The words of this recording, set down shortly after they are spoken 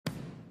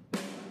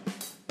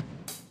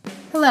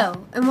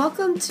Hello, and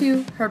welcome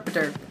to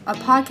Herpaderp, a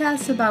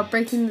podcast about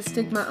breaking the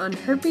stigma on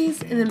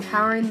herpes and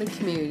empowering the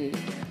community.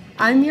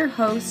 I'm your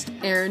host,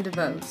 Erin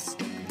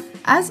DeVos.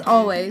 As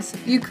always,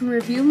 you can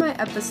review my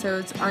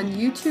episodes on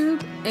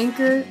YouTube,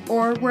 Anchor,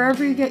 or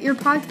wherever you get your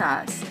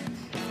podcasts.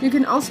 You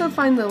can also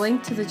find the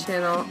link to the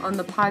channel on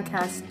the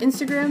podcast's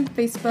Instagram,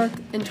 Facebook,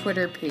 and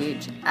Twitter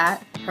page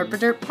at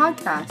Herpaderp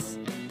Podcasts.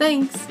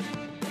 Thanks!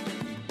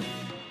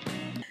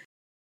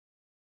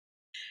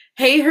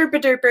 Hey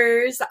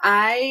Herpaderpers,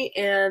 I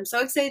am so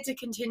excited to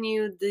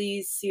continue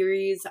the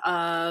series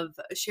of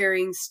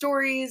sharing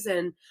stories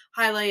and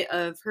highlight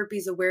of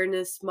Herpes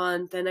Awareness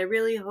Month, and I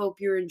really hope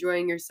you're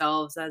enjoying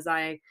yourselves as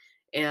I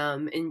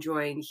am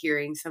enjoying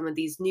hearing some of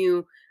these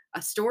new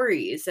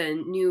stories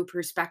and new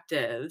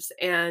perspectives.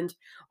 And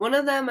one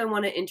of them I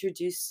want to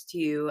introduce to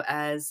you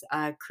as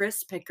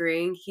Chris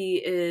Pickering. He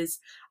is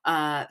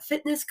a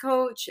fitness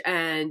coach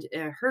and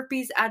a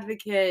herpes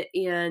advocate,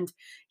 and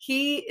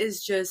he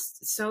is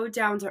just so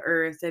down to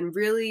earth and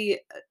really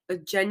a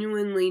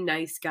genuinely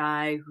nice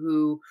guy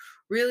who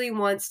really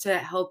wants to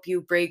help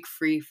you break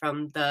free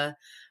from the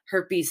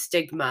herpes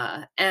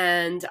stigma.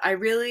 And I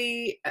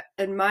really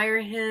admire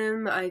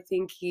him. I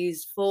think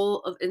he's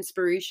full of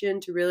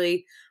inspiration to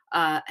really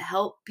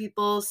help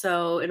people.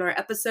 So in our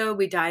episode,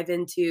 we dive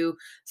into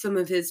some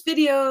of his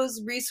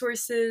videos,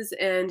 resources,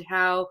 and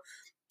how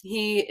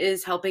he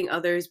is helping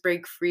others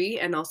break free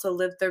and also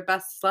live their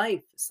best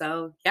life.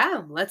 So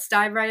yeah, let's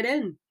dive right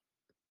in.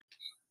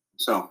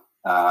 So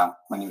my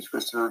name is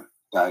Christopher,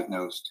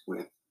 diagnosed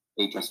with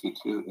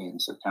HSV2 in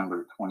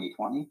September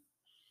 2020.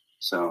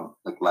 So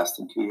like less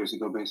than 2 years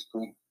ago,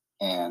 basically.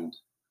 And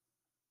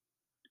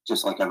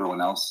just like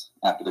everyone else,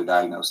 after their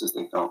diagnosis,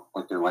 they felt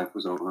like their life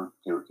was over.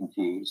 They were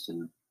confused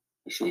and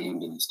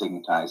ashamed and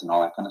stigmatized and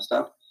all that kind of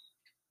stuff.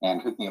 And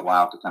it took me a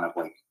while to kind of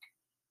like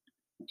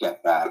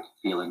get back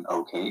feeling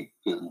okay,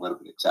 feeling a little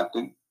bit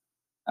accepting.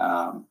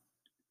 And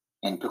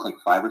it took like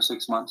 5 or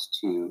 6 months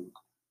to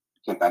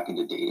get back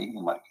into dating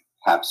and like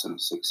have some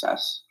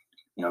success,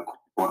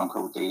 quote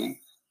unquote dating.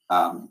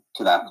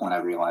 To that point, I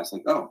realized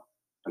like, oh,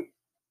 like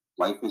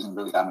life isn't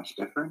really that much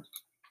different.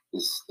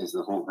 Is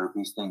the whole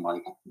herpes thing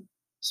like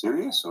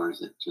serious, or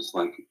is it just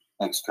like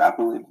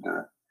extrapolated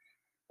or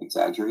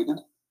exaggerated?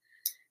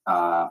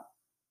 And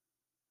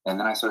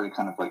then I started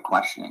kind of like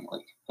questioning,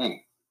 like,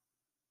 hey,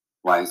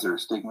 why is there a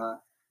stigma?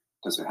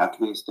 Does there have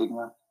to be a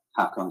stigma?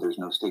 How come there's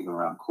no stigma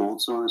around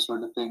cold sores,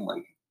 sort of thing?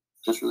 Like,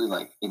 just really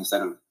like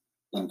instead of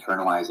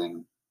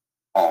internalizing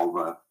all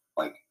the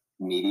like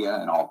media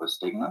and all the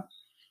stigma,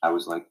 I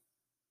was like,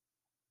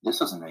 this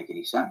doesn't make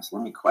any sense.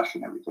 Let me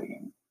question everything.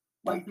 And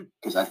like,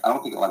 because I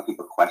don't think a lot of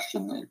people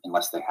question it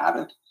unless they have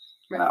it.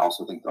 Right. And I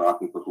also think there are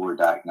people who are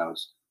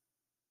diagnosed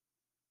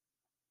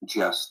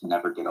just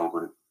never get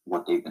over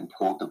what they've been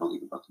told to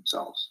believe about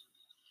themselves.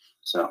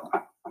 So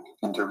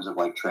in terms of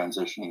like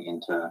transitioning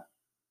into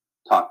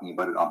talking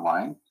about it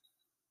online,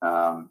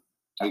 I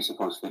used to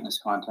post fitness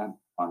content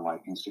on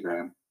like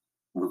Instagram,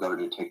 moved over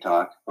to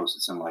TikTok,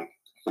 posted some like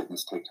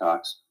fitness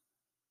TikToks.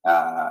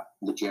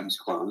 The gym's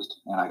closed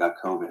and I got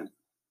COVID.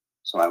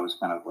 So I was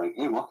kind of like,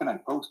 hey, what can I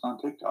post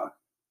on TikTok?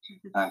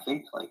 And I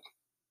think like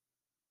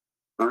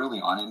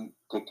early on in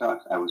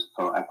TikTok,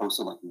 I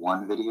posted like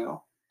one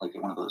video, like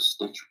one of those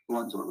Stitch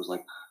ones where it was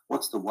like,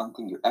 what's the one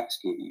thing your ex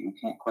gave you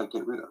can't quite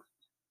get rid of?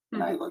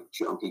 And I like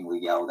jokingly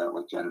yelled out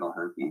like genital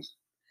herpes.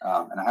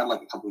 And I had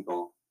like a couple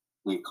people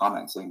leave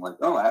comments saying like,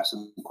 oh, I have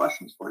some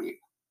questions for you.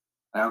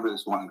 And I remember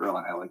this one girl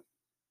and I like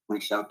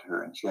reached out to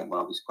her and she had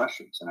all these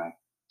questions. And I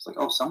was like,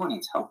 oh, someone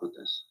needs help with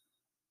this.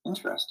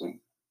 Interesting.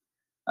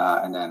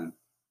 And then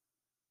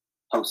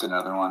posted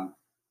another one,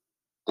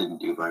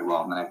 didn't do very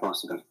well. And then I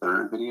posted a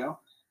third video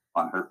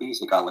on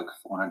herpes. It got like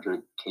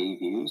 400K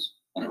views.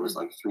 And it was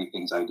like 3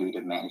 things I do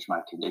to manage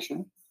my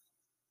condition.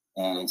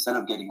 And instead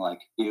of getting like,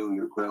 ew,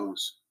 you're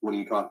gross, what are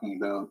you talking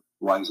about?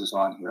 Why is this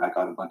on here? I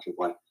got a bunch of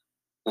like,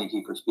 thank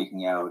you for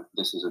speaking out.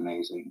 This is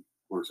amazing.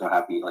 We're so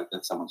happy like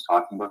that someone's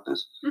talking about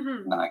this.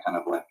 And then I kind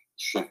of like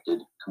shifted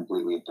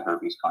completely into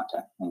herpes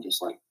content and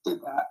just like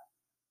did that.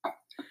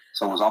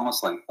 So it was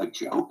almost like a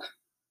joke,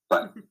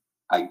 but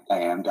I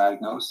am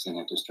diagnosed and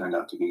it just turned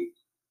out to be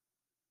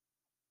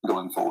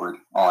going forward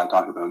all I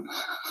talk about.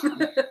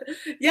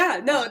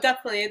 Yeah, no,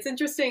 definitely. It's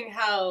interesting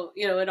how,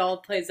 it all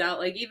plays out.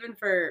 Like even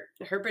for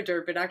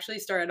Herpaderp, it actually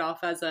started off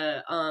as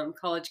a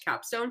college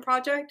capstone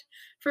project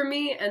for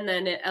me. And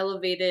then it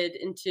elevated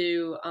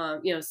into,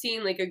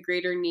 seeing like a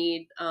greater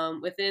need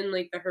within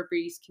like the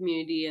herpes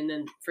community. And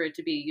then for it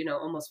to be,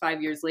 almost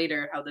 5 years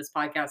later, how this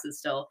podcast is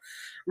still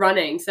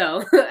running.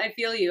 So I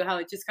feel you, how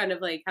it just kind of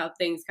like how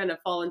things kind of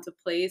fall into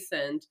place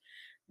and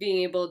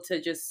being able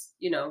to just,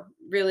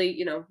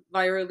 really,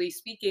 virally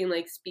speaking,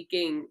 like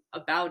speaking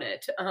about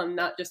it,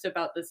 not just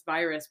about this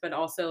virus, but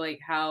also like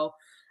how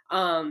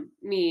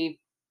me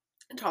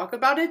talk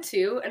about it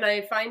too. And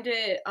I find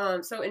it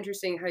so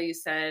interesting how you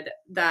said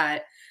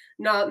that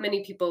not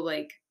many people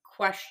like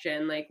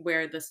question like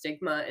where the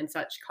stigma and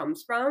such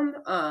comes from.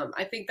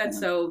 I think that's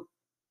so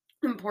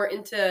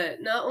important to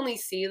not only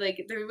see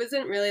like there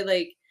wasn't really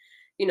like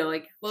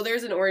like, well,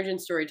 there's an origin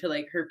story to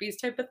like herpes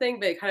type of thing,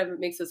 but it kind of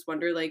makes us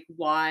wonder like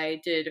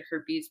why did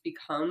herpes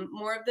become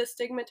more of this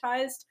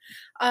stigmatized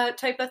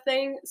type of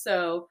thing.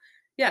 So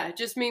yeah, it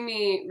just made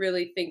me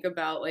really think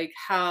about like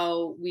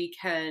how we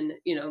can,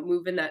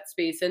 move in that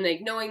space, and like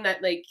knowing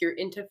that like you're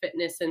into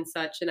fitness and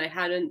such. And I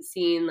hadn't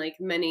seen like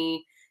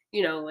many,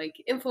 like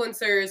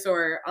influencers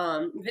or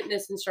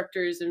fitness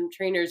instructors and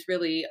trainers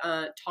really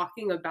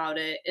talking about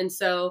it. And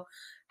so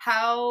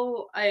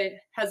how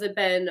has it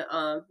been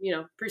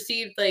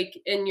perceived like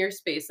in your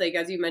space, like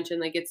as you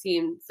mentioned, like it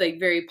seems like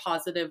very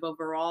positive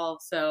overall.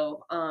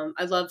 So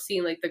I love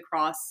seeing like the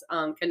cross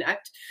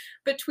connect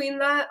between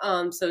that,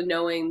 so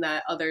knowing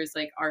that others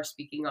like are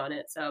speaking on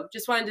it. So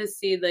just wanted to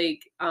see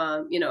like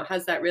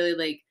has that really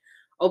like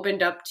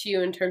opened up to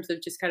you in terms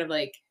of just kind of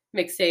like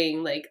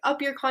mixing like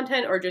up your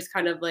content, or just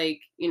kind of like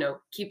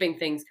keeping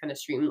things kind of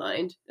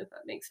streamlined, if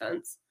that makes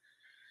sense.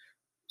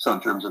 So in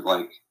terms of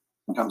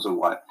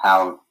what,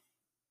 how,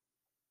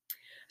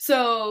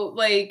 So,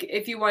 like,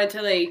 if you wanted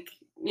to, like,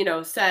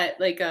 set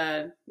like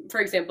a, for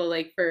example,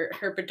 like for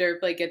Herpaderp,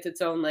 like it's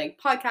its own like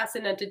podcast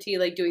and entity,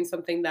 like doing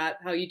something that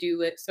how you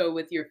do it. So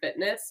with your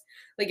fitness,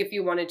 like if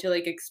you wanted to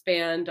like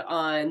expand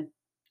on,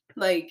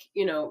 like,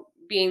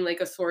 being like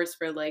a source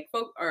for like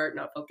or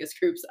not focus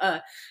groups,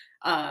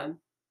 um,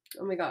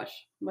 oh my gosh,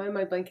 why am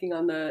I blanking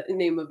on the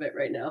name of it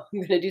right now?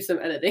 I'm gonna do some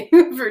editing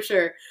for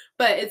sure.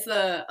 But it's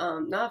the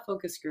not a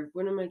focus group.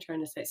 What am I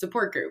trying to say?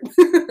 Support group.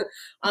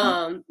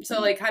 Mhm. So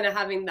like kind of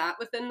having that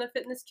within the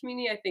fitness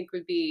community, I think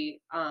would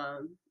be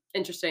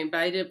interesting.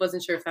 But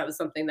wasn't sure if that was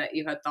something that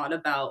you had thought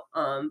about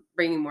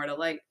bringing more to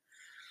light.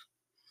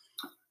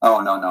 Oh,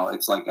 no.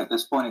 It's like at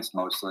this point, it's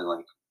mostly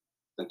like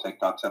the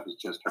TikTok stuff is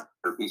just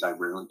herpes. I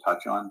rarely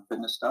touch on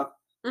fitness stuff.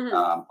 Hmm.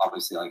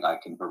 Obviously, like I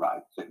can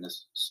provide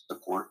fitness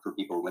support for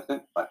people with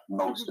it, but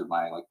most Hmm. of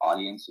my like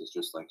audience is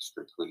just like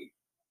strictly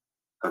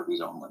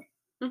herpes only,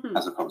 Hmm.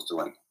 as opposed to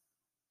like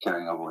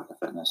carrying over with the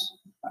fitness.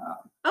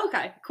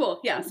 Okay,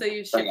 cool. Yeah, so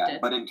you But yeah,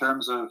 shifted. but in Hmm.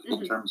 terms of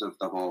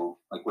the whole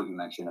like what you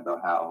mentioned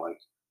about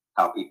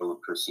how people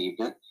have perceived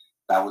it,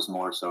 that was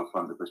more so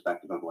from the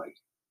perspective of like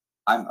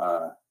I'm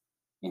a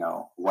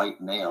white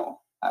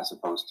male as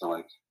opposed to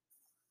like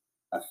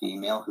a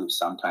female who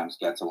sometimes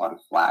gets a lot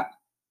of flack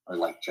or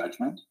like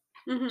judgment.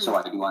 Hmm. So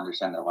I do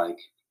understand that like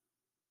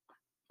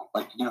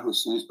you know who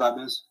Sue's Bub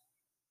is?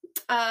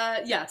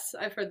 Yes,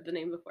 I've heard the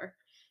name before.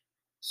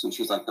 So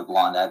she's like the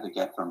blonde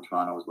advocate from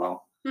Toronto as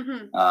well.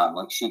 Hmm.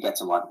 Like she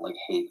gets a lot of like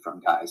hate from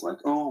guys like,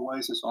 oh, why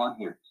is this on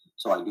here?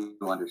 So I do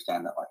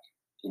understand that like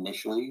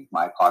initially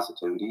my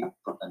positivity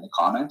from in the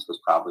comments was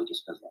probably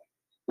just because like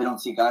they don't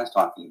see guys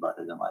talking about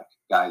it and like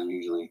guys are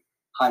usually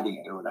hiding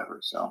it or whatever.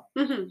 So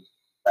Hmm.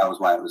 that was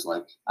why it was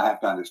like I have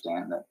to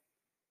understand that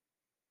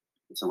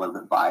it's a little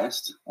bit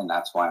biased and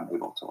that's why I'm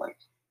able to like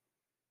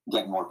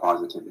get more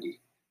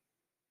positivity.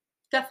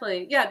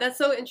 Definitely. Yeah, that's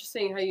so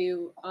interesting how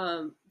you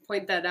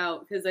point that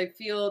out, because I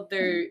feel Mhm.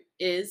 there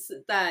is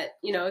that,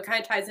 it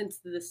kind of ties into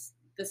this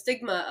the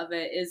stigma of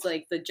it is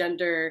like the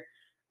gender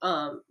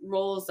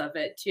roles of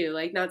it too.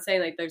 Like not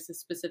saying like there's a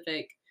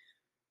specific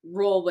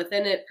role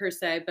within it per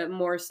se, but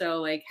more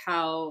so like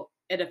how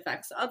it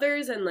affects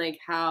others, and like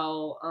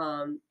how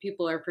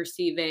people are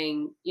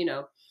perceiving,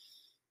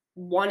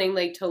 wanting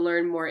like to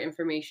learn more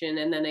information,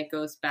 and then it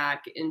goes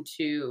back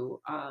into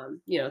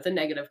the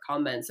negative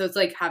comments. So it's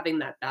like having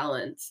that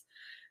balance,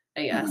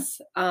 I Mhm.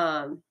 guess.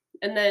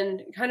 And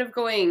then kind of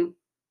going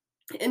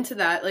into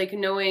that, like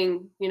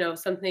knowing,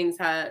 some things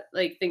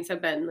things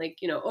have been like,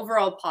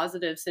 overall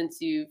positive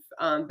since you've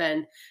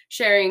been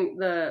sharing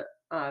the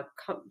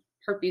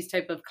herpes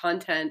type of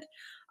content.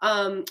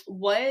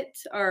 What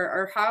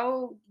or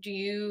how do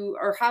you,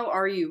 or how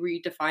are you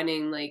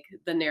redefining like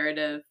the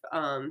narrative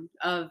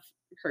of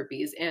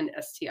herpes and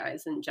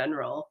STIs in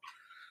general?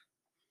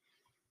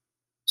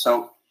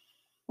 So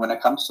when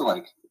it comes to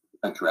like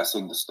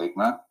addressing the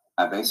stigma,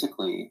 I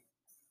basically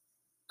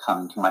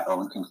come to my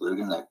own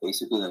conclusion that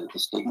basically the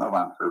stigma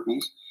around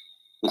herpes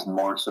is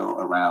more so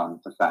around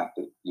the fact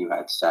that you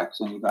had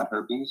sex and you got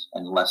herpes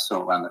and less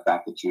so around the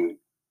fact that you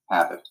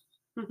have it.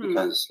 Hmm.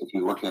 Because if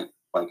you look at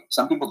like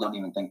some people don't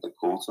even think that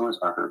cold sores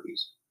are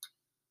herpes,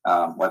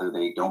 whether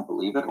they don't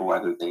believe it or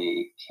whether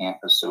they can't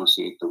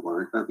associate the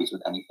word herpes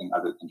with anything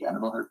other than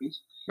genital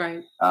herpes.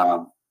 Right.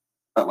 Um,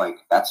 but like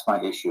that's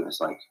my issue is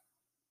like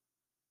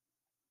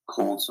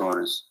cold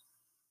sores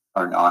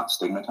are not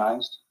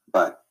stigmatized,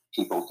 but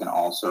people can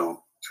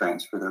also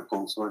transfer their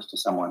cold sores to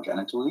someone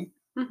genitally.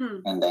 Hmm.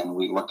 And then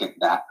we look at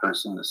that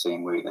person the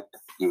same way that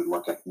you would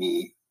look at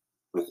me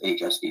with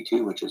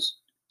HSV2, which is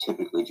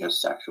typically just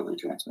sexually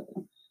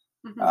transmitted.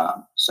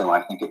 Hmm. So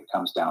I think it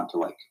comes down to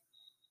like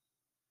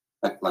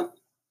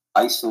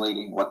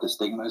isolating what the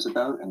stigma is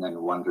about and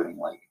then wondering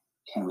like,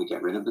 can we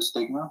get rid of the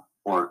stigma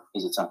or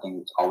is it something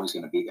that's always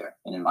going to be there?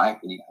 And in my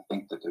opinion, I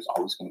think that there's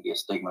always going to be a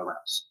stigma around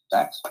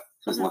sex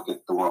because Hmm. look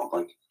at the world,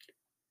 like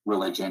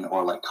religion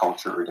or like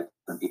culture or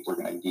different people are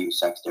going to view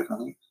sex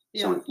differently.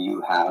 So Yeah. if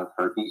you have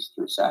herpes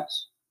through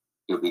sex,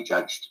 you'll be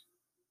judged.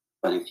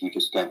 But if you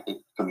just get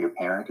it from your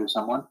parent or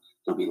someone,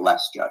 you'll be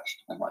less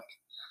judged. And like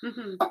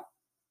Hmm.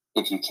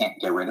 If you can't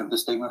get rid of the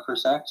stigma for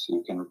sex,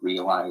 you can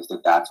realize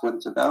that that's what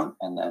it's about,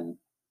 and then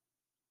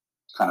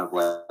kind of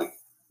like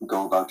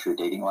go about your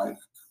dating life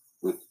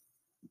with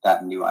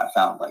that new I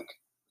found like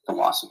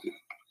philosophy.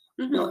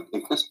 You're Hmm. like,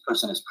 if this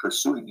person is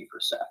pursuing me for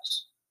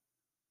sex,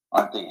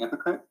 aren't they a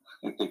hypocrite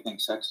if they think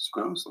sex is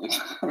gross? Like,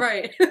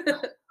 Right.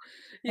 Yeah.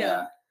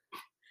 yeah,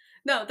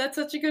 No, that's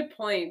such a good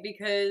point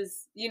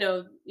because,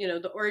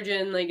 the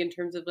origin, like in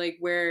terms of like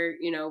where,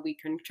 we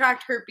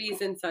contract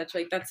herpes and such,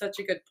 like that's such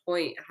a good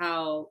point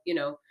how,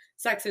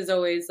 sex is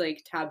always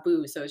like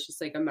taboo. So it's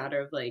just like a matter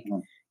of like,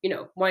 mm,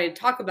 wanting to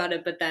talk about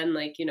it. But then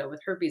like,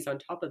 with herpes on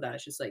top of that,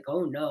 it's just like,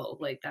 oh no,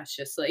 like that's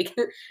just like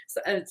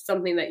it's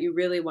something that you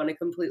really want to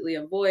completely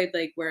avoid.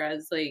 Like,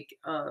 whereas like,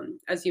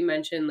 as you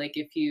mentioned, like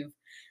if you've,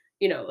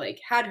 like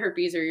had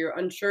herpes or you're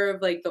unsure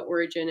of like the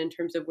origin in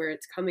terms of where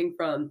it's coming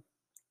from,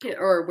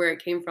 or where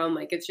it came from,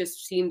 like it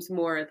just seems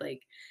more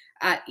like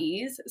at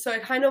ease. So I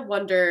kind of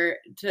wonder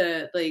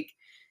to like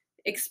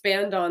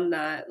expand on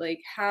that, like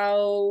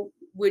how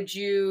would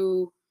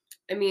you,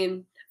 I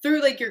mean,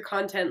 through like your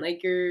content,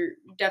 like you're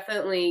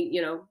definitely,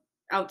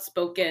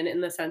 outspoken in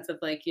the sense of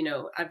like,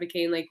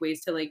 advocating like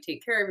ways to like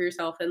take care of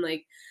yourself and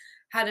like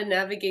how to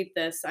navigate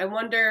this. I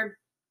wonder,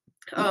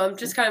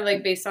 just kind of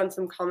like based on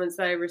some comments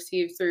that I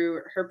received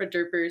through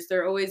Herpaderpers,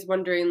 they're always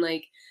wondering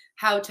like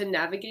how to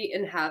navigate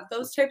and have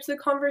those types of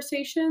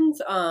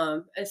conversations,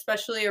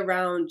 especially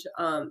around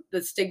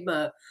the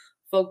stigma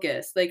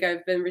focus. Like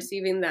I've been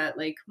receiving that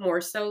like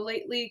more so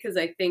lately because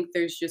I think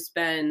there's just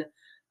been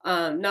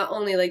not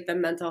only like the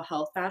mental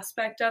health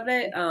aspect of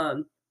it,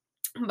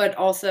 but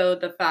also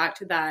the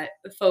fact that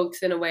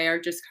folks in a way are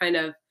just kind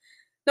of,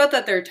 not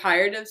that they're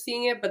tired of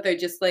seeing it, but they're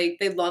just like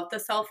they love the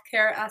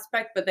self-care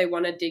aspect, but they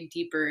wanna dig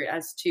deeper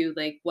as to,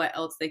 like, what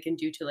else they can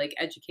do to, like,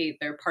 educate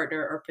their partner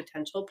or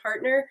potential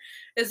partner.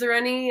 Is there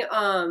any,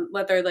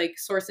 whether, like,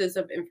 sources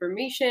of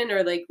information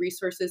or, like,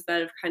 resources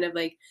that have kind of,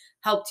 like,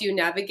 helped you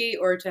navigate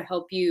or to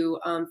help you,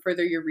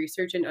 further your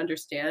research and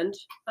understand,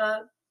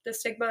 the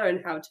stigma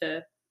and how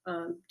to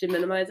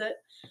minimize it?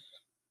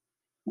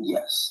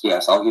 yes.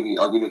 I'll give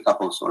you a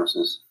couple of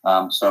sources.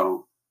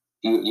 So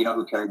you know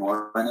who Carrie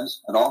Warren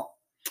is at all?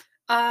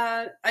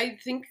 I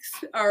think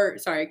or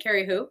sorry,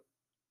 Carrie who?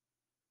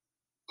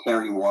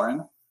 Carrie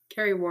Warren.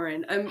 Carrie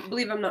Warren. I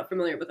believe I'm not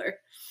familiar with her.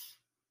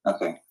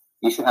 Okay,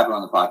 you should have her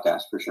on the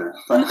podcast for sure.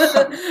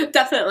 But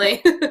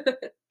Definitely.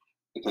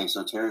 okay,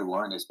 so Terry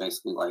Warren is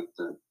basically like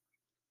the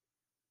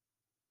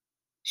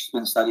she's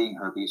been studying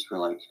herpes for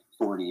like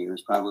 40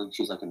 years probably.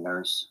 She's like a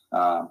nurse.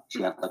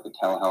 She had like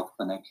a telehealth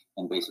clinic,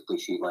 and basically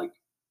she like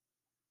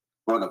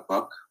wrote a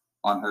book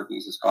on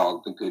herpes. It's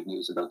called The Good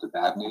News About the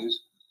Bad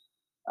News.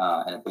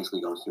 And it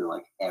basically goes through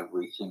like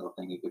every single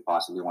thing you could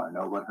possibly want to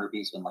know about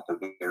herpes in like a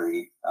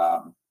very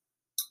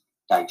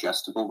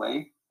digestible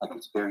way. Like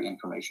it's very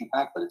information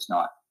packed, but it's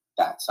not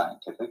that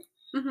scientific.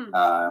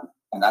 Mhm.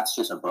 And that's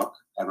just a book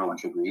everyone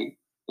should read.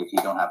 If you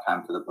don't have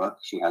time for the book,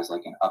 she has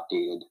like an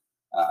updated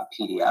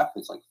PDF.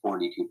 It's like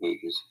 42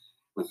 pages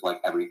with like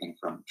everything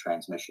from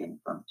transmission,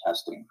 from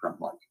testing, from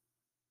like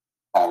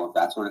all of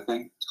that sort of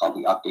thing. It's called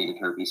the Updated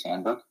Herpes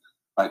Handbook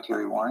by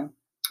Terry Warren.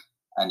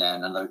 And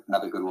then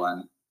another good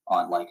one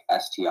on like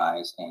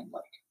STIs and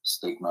like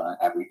stigma,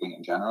 everything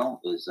in general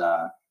is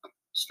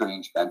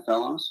Strange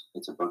Bedfellows.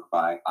 It's a book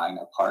by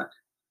Ina Park.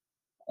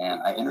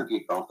 And I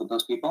interviewed both of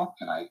those people,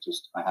 and I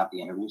have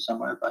the interview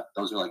somewhere, but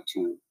those are like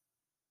two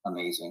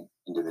amazing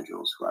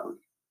individuals who I would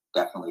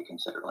definitely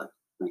consider like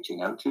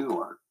reaching out to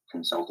or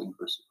consulting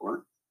for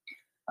support.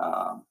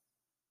 Um,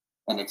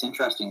 and it's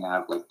interesting to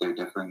have like their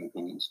differing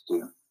opinions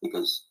too,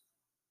 because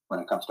when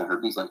it comes to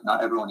herpes, like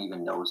not everyone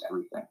even knows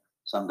everything.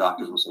 Some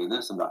doctors will say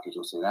this, some doctors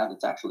will say that.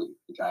 It's actually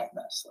a giant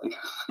mess.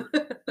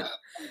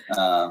 Like,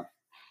 um,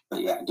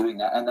 but yeah, doing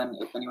that, and then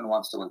if anyone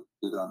wants to like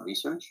do their own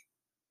research,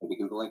 maybe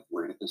Google like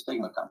where did the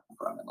stigma come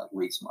from, and like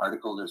read some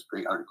articles. There's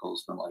great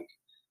articles from like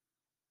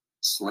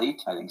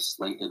Slate. I think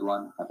Slate did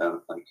one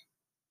about like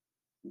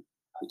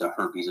the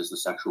herpes is the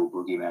sexual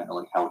boogeyman,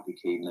 or like how it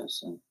became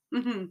this, and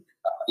Mhm.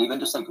 even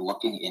just like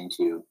looking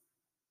into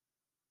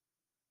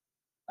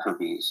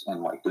herpes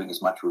and like doing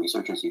as much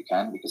research as you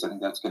can, because I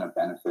think that's going to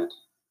benefit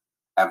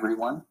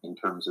everyone in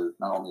terms of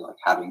not only like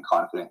having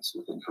confidence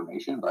with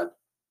information, but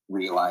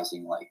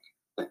realizing like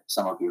that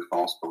some of your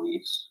false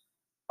beliefs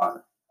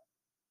are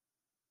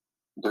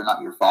they're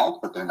not your fault,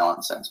 but they're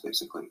nonsense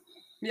basically,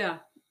 Yeah.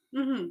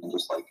 Mhm. and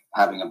just like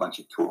having a bunch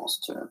of tools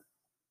to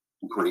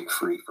break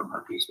free from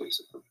herpes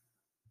basically.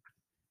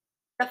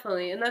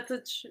 Definitely, and that's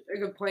such a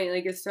good point,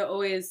 like, it's to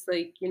always,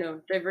 like,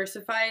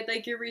 diversify,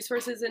 like, your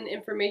resources and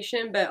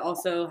information, but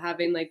also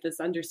having, like, this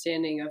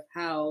understanding of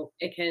how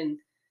it can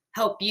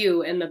help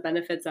you and the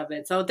benefits of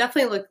it. So I'll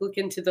definitely look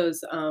into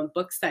those,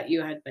 books that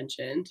you had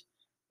mentioned.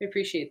 I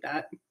appreciate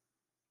that.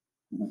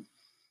 Mhm.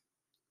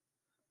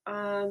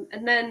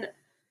 And then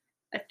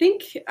I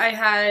think I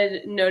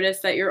had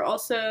noticed that you're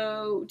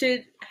also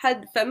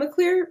had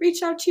Femiclear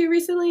reach out to you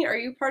recently? Are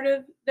you part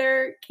of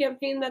their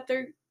campaign that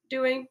they're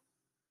doing?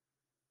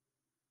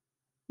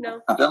 No?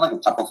 I've done like a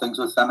couple things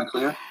with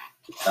Femiclear.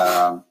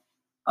 Um,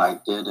 I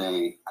did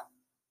I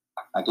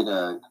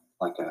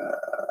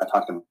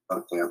talked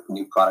about their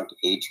new product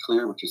Age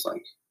Clear, which is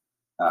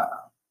uh,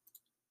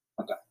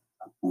 like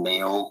a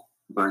male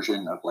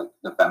version of like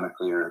the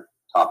Femiclear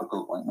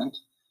topical ointment.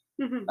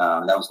 Mhm.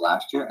 That was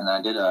last year, and then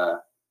I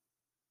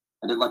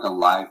did like a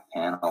live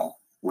panel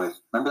with,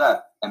 remember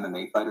that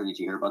MMA fighter? Did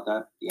you hear about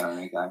that? The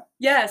MMA guy?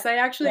 Yes, I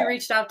actually Yeah.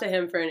 reached out to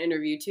him for an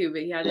interview too,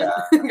 but he hadn't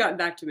Yeah. gotten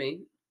back to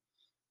me.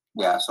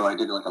 Yeah. So I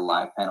did like a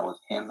live panel with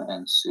him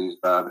and Suze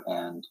Bub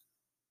and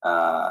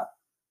uh,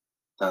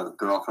 the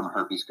girl from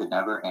Herpes Could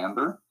Never,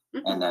 Amber,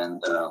 Mhm. and then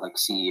the like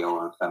CEO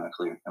of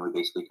Femiclear. And we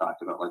basically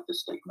talked about like the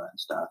stigma and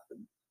stuff.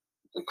 And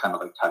it kind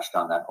of like touched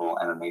on that whole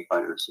MMA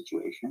fighter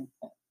situation.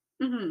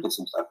 Mhm. Did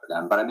some stuff for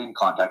them, but I'm in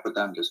contact with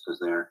them just because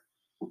they're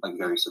like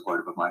very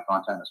supportive of my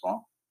content as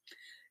well.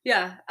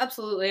 Yeah,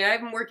 absolutely.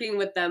 I'm working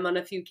with them on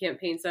a few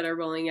campaigns that are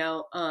rolling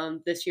out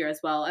this year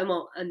as well. I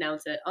won't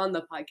announce it on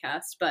the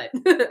podcast, but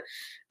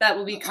that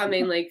will be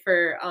coming like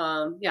for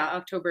yeah,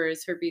 October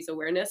is herpes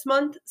awareness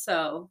month.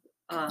 So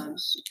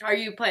Yes. are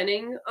you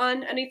planning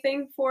on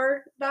anything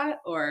for that?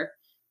 Or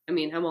I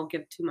mean, I won't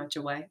give too much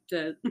away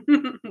to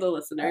the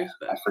listeners,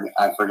 but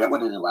I forget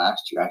what I did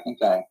last year. I think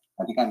I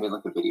made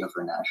like a video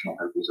for National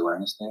Herpes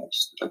Awareness Day,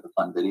 just like a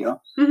fun video.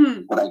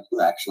 Mhm. What I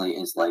do actually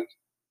is like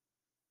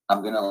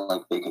I'm gonna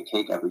like bake a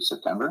cake every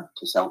September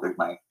to celebrate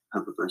my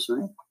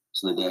herpetoversary.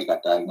 So the day I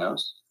got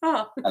diagnosed,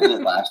 Oh. I did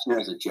it last year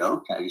as a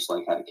joke. I just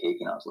like had a cake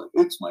and I was like,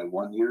 "It's my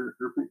 1 year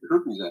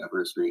herpes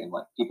anniversary," and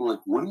like people were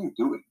like, "What are you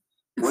doing?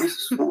 What is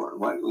this for?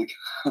 What like?"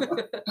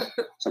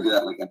 So I do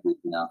that like every week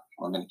now.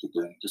 I'm gonna keep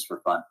doing it just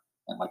for fun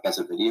and like as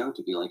a video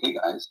to be like, "Hey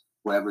guys,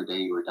 whatever day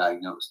you were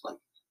diagnosed, like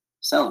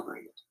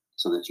celebrate it,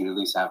 so that you at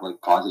least have like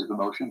positive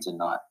emotions and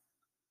not,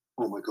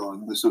 oh my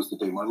god, this was the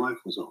day my life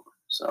was over."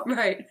 So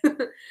Right.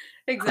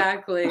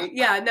 Exactly.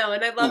 Yeah, no,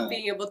 and I love yeah,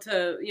 being able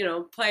to,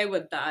 play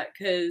with that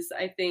because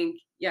I think,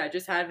 yeah,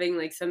 just having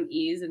like some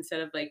ease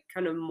instead of like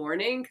kind of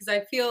mourning. Because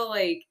I feel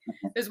like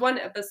there's one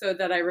episode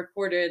that I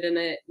recorded and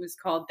it was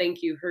called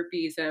Thank You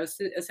Herpes. And I was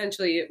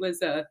essentially, it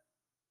was a,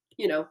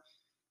 you know,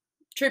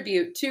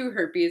 tribute to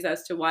herpes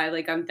as to why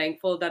like I'm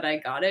thankful that I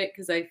got it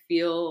because I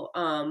feel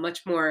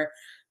much more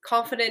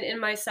confident in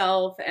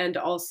myself and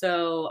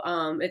also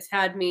it's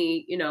had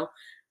me,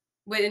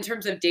 in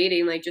terms of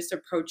dating, like just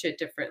approach it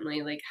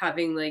differently, like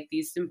having like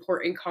these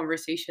important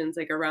conversations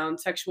like around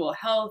sexual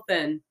health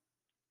and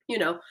you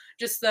know,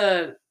 just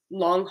the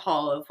long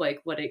haul of like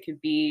what it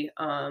could be,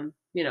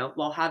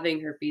 while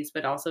having herpes,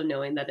 but also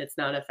knowing that it's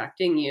not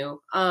affecting you.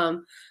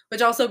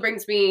 Which also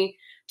brings me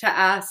to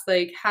ask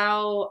like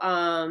how,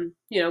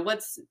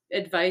 what's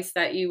advice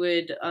that you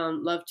would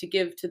love to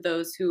give to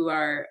those who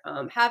are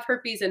have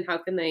herpes and how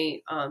can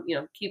they,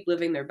 keep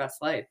living their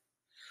best life?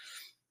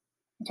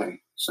 okay.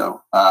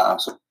 So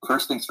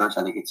first things first,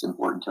 I think it's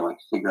important to like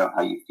figure out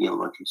how you feel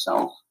about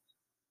yourself,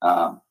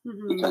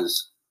 Hmm.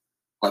 because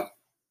like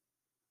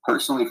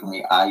personally for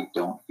me, I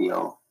don't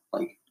feel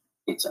like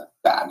it's a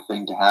bad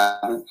thing to have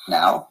it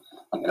now.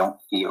 Like I don't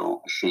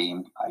feel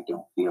ashamed. I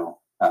don't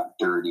feel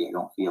dirty. I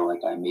don't feel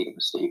like I made a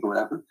mistake or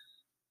whatever.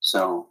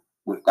 So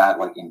with that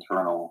like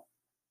internal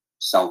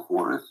self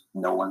worth,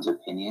 no one's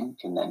opinion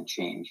can then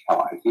change how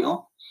I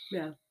feel.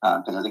 Yeah.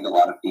 Because I think a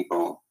lot of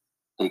people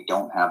they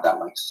don't have that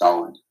like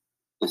solid.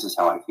 This is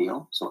how I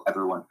feel. So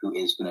everyone who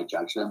is going to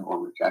judge them or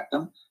reject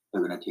them,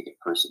 they're going to take it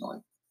personally,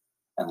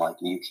 and like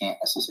you can't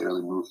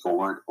necessarily move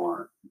forward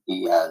or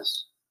be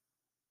as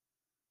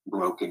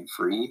broken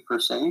free per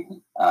se,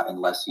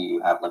 unless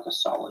you have like a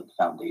solid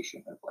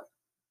foundation of like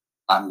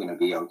I'm going to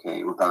be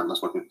okay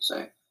regardless what people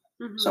say.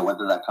 So Hmm.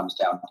 whether that comes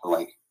down to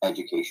like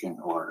education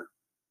or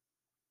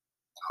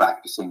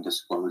practicing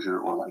disclosure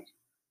or like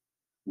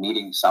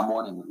meeting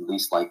someone and at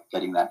least like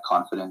getting that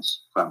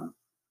confidence from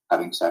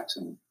having sex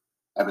and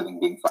everything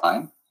being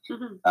fine,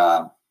 Hmm.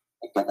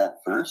 like get that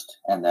first,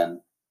 and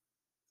then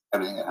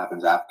everything that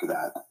happens after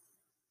that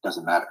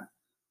doesn't matter,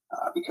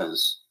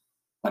 because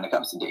when it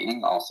comes to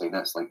dating, I'll say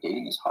this: like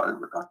dating is hard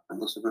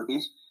regardless of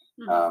herpes.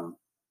 Hmm. Um,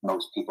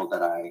 most people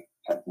that I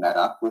had met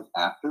up with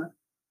after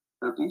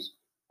herpes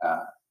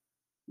uh,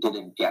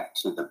 didn't get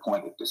to the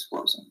point of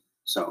disclosing.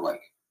 So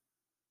like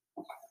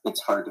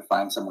it's hard to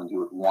find someone you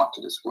would want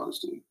to disclose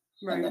to. And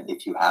Right. then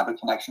if you have a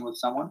connection with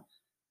someone,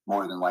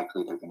 more than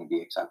likely they're going to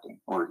be accepting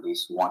or at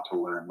least want to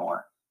learn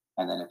more.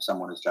 And then if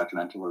someone is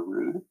judgmental or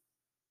rude,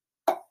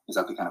 is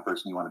that the kind of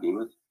person you want to be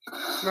with?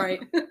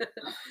 Right. So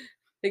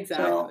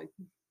Exactly.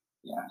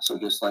 yeah, so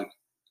just like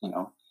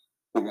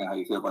figuring out how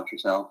you feel about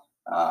yourself,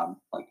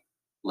 like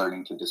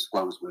learning to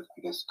disclose with,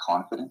 I guess,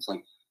 confidence.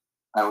 Like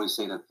I always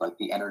say that like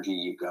the energy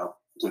you go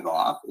give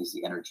off is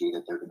the energy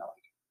that they're gonna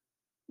like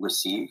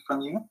receive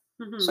from you.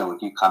 Hmm. So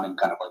if you come in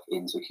kind of like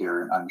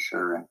insecure and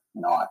unsure and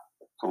not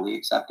fully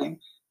accepting,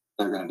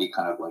 they're gonna be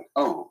kind of like,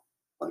 oh,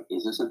 like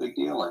is this a big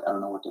deal? Like I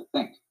don't know what to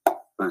think.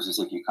 Versus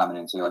if you come in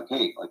and say like,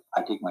 hey, like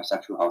I take my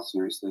sexual health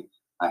seriously.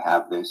 I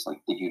have this.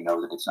 Like, did you know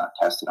that it's not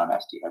tested on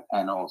STI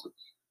panels?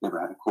 You ever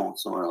had a cold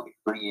sore? Like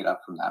bringing it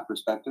up from that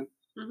perspective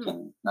Hmm.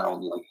 can not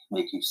only like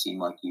make you seem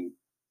like you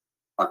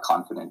are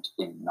confident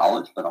in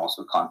knowledge, but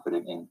also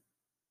confident in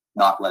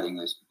not letting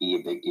this be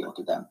a big deal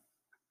to them.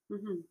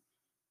 Mm-hmm.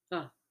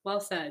 Oh, well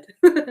said.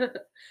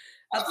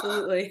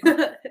 Absolutely.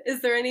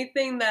 Is there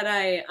anything that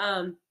I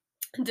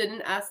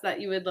didn't ask that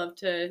you would love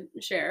to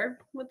share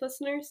with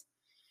listeners?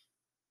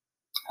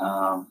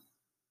 Um,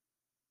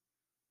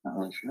 Not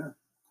really sure.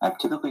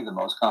 Typically, the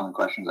most common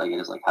questions I get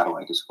is like, "How do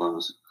I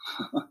disclose?"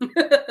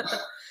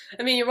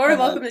 I mean, you're more than And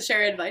welcome to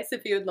share advice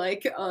if you would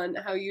like on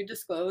how you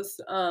disclose.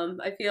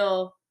 I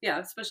feel, yeah,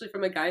 especially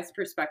from a guy's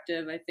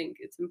perspective, I think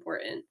it's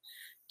important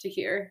to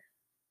hear.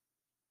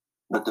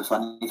 but the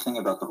funny thing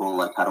about the whole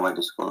like, "How do I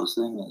disclose?"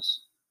 thing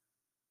is,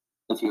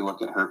 if you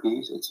look at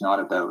herpes, it's not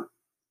about,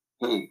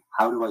 "Hey,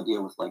 how do I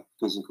deal with like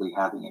physically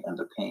having it and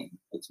the pain?"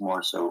 It's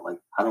more so like,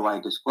 "How do I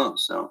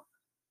disclose?" So,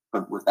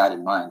 but with that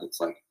in mind, it's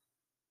like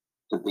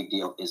the big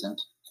deal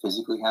isn't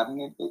physically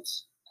having it;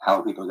 it's how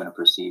are people going to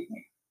perceive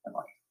me, and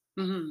like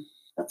Hmm.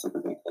 that's like a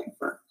big thing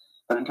for.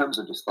 But in terms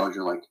of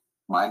disclosure, like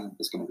mine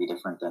is going to be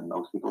different than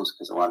most people's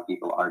because a lot of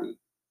people already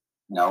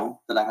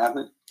know that I have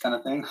it, kind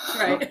of thing.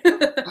 Right.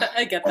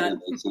 I get Whether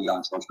that. they see it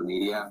on social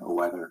media or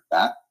whether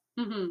that.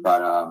 Hmm.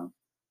 But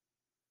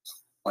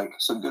like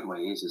some good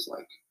ways is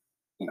like,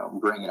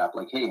 bring it up.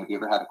 Like, hey, have you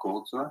ever had a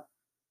cold sore?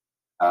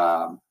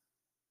 Um,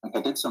 like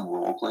I did some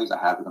role plays. I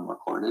have them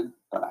recorded,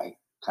 but I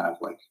kind of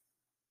like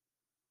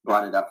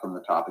brought it up from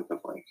the topic of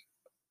like,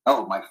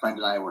 oh, my friend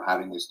and I were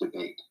having this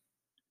debate.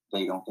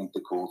 They don't think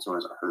the cold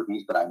sores are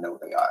herpes, but I know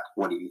they are.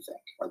 What do you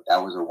think? Like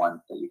that was a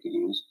one that you could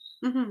use.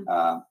 Hmm.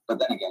 But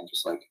then again,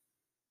 just like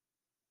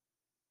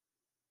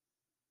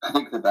I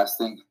think the best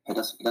thing it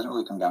doesn't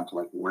really come down to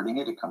like wording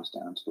it. It comes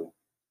down to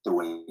the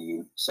way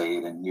you say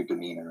it and your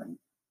demeanor and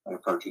like,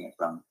 approaching it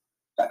from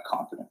that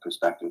confident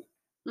perspective.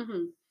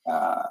 Hmm.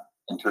 Uh,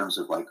 in terms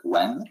of like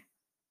when,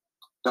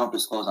 don't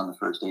disclose on the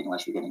first date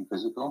unless you're getting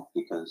physical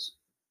because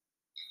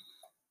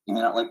you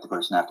may not like the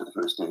person after the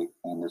first date,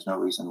 and there's no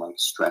reason like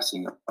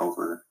stressing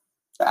over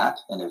that.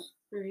 And if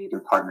Right.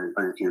 your partner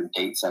or if your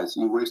date says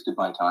you wasted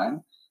my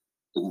time,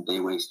 didn't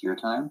they waste your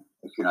time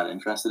if you're not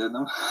interested in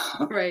them?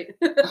 Right.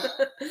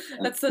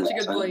 And That's such a yeah,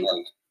 good so I think point.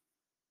 like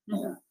Hmm.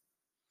 yeah, it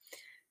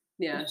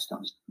Yeah. just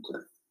comes to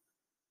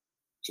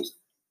just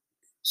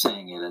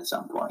saying it at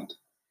some point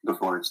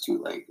before it's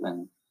too late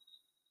and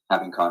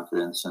having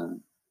confidence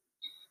and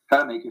try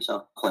to make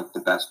yourself like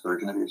the best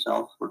version of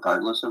yourself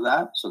regardless of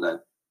that so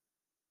that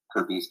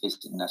herpes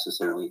isn't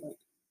necessarily like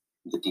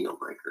the deal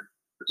breaker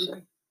per Hmm.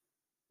 se.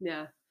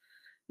 Yeah.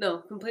 No,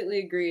 completely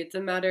agree. It's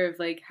a matter of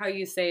like how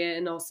you say it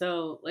and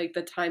also like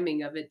the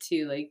timing of it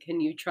too. Like, can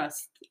you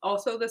trust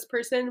also this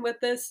person with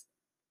this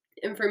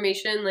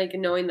information, like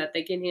knowing that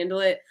they can handle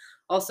it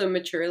also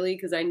maturely?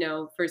 Because I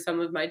know for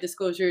some of my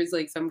disclosures,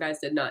 like some guys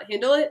did not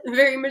handle it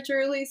very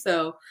maturely.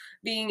 So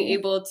being Yeah.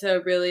 able to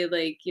really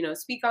like,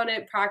 speak on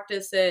it,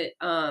 practice it,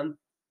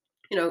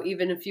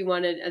 even if you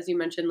wanted, as you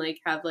mentioned, like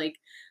have like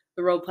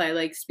the role play,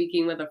 like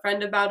speaking with a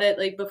friend about it,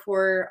 like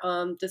before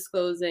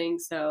disclosing.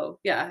 So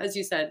yeah, as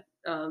you said,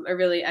 I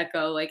really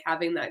echo like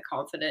having that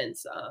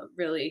confidence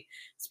really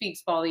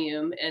speaks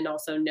volume, and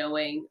also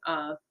knowing,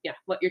 yeah,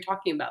 what you're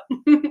talking about.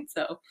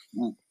 So.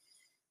 Mhm.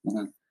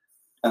 Mhm.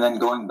 And then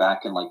going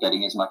back and like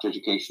getting as much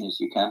education as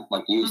you can,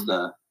 like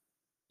Mhm.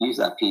 use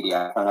that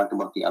PDF. I talked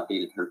about the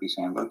updated herpes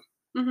handbook,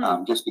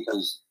 Mhm. just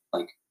because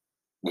like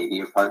maybe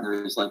your partner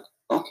is like,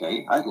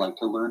 okay, I'd like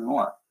to learn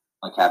more.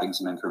 Like having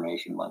some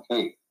information, like,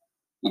 hey,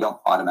 you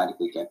don't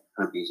automatically get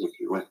herpes if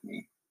you're with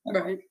me, and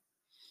like Right.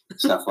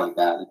 stuff like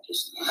that. It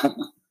just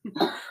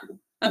as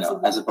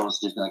Absolutely. opposed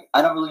to just being like,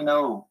 I don't really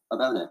know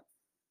about it,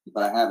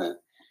 but I have it.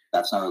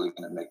 That's not really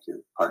going to make your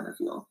partner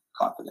feel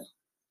confident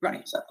and Right.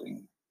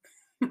 accepting.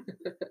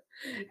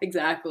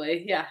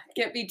 Exactly. Yeah.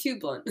 Can't be too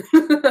blunt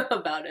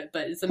about it,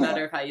 but it's a Yeah.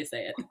 matter of how you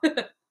say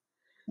it.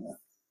 Yeah.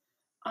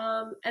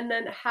 And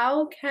then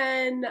how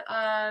can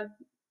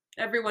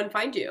everyone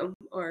find you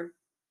or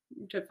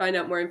to find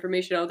out more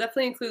information? I'll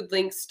definitely include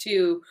links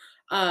to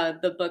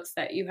the books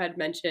that you had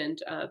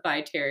mentioned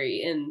by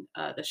Terry in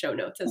the show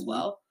notes as Hmm.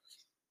 well.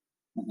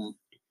 Hmm.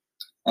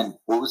 And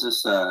what was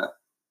this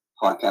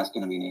podcast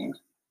going to be named?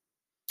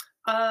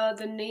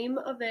 The name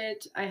of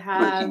it I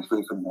Breaking have,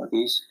 Free from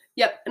Herpes.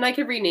 yep, and I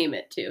could rename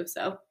it too.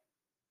 So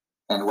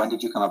And when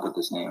did you come up with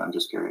this name? I'm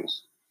just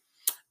curious.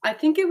 I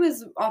think it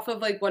was off of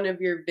like one of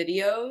your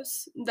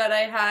videos that I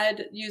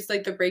had used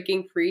like the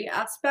breaking free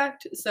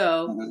aspect.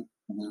 So, Hmm.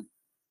 Hmm.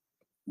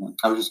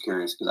 I was just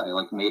curious because I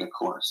like made a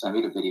course. I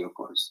made a video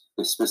course.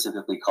 It's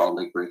specifically called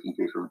like Breaking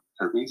Free from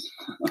Herpes.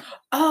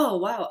 oh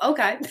wow,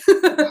 okay. So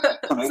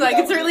So maybe I that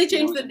can was it certainly because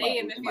change the it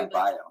name was if in my you'd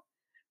like. bio.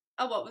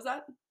 Oh, what was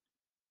that?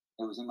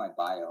 It was in my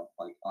bio,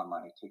 like on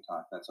my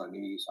TikTok. That's why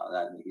maybe you saw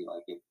that. And maybe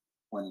like it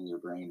went in your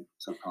brain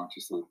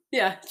subconsciously.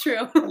 Yeah,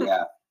 true. But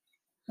yeah,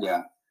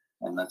 yeah.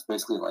 And that's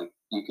basically like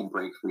you can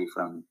break free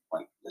from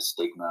like the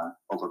stigma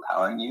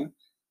overpowering you,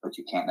 but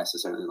you can't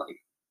necessarily like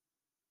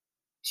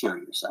cure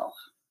yourself.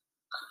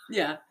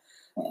 Yeah.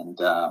 And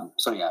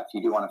so yeah, if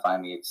you do want to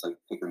find me, it's like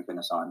Pickering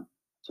Fitness on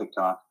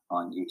TikTok,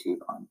 on YouTube,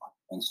 on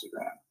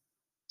Instagram.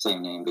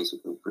 Same name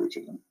basically for each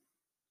of them.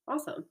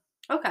 Awesome.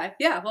 Okay.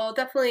 Yeah. Well,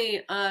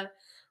 definitely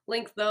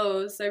link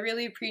those. I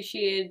really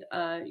appreciate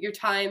your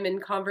time and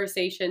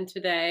conversation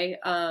today,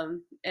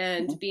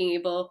 and being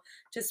able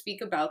to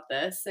speak about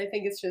this. I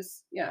think it's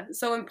just,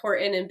 so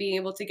important, and being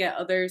able to get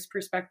others'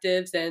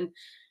 perspectives, and,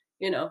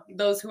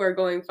 those who are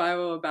going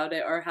viral about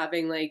it are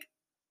having like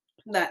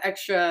that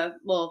extra,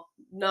 well,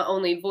 not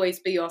only voice,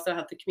 but you also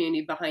have the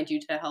community behind you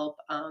to help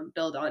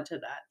build onto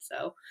that.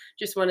 So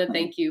just want to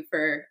thank you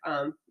for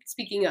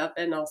speaking up,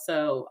 and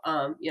also,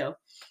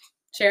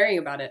 sharing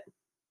about it.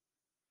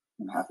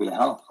 I'm happy to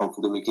help.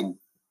 Hopefully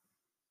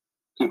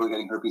people are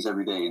getting herpes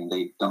every day and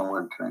they don't know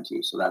where to turn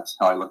to. So that's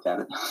how I look at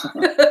it.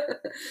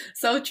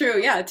 So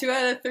true. Yeah. 2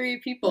 out of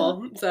 3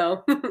 people. Yeah.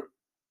 So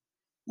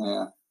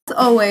yeah. As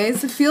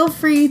always, feel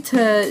free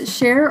to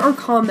share or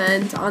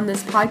comment on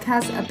this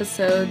podcast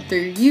episode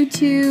through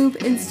YouTube,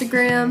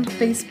 Instagram,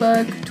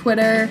 Facebook,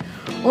 Twitter,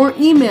 or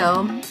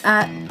email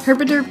at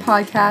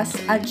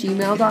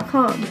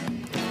herpaderpodcast@gmail.com.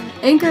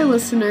 Anchor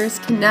listeners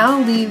can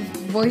now leave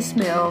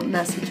voicemail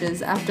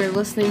messages after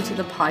listening to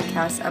the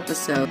podcast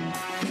episode.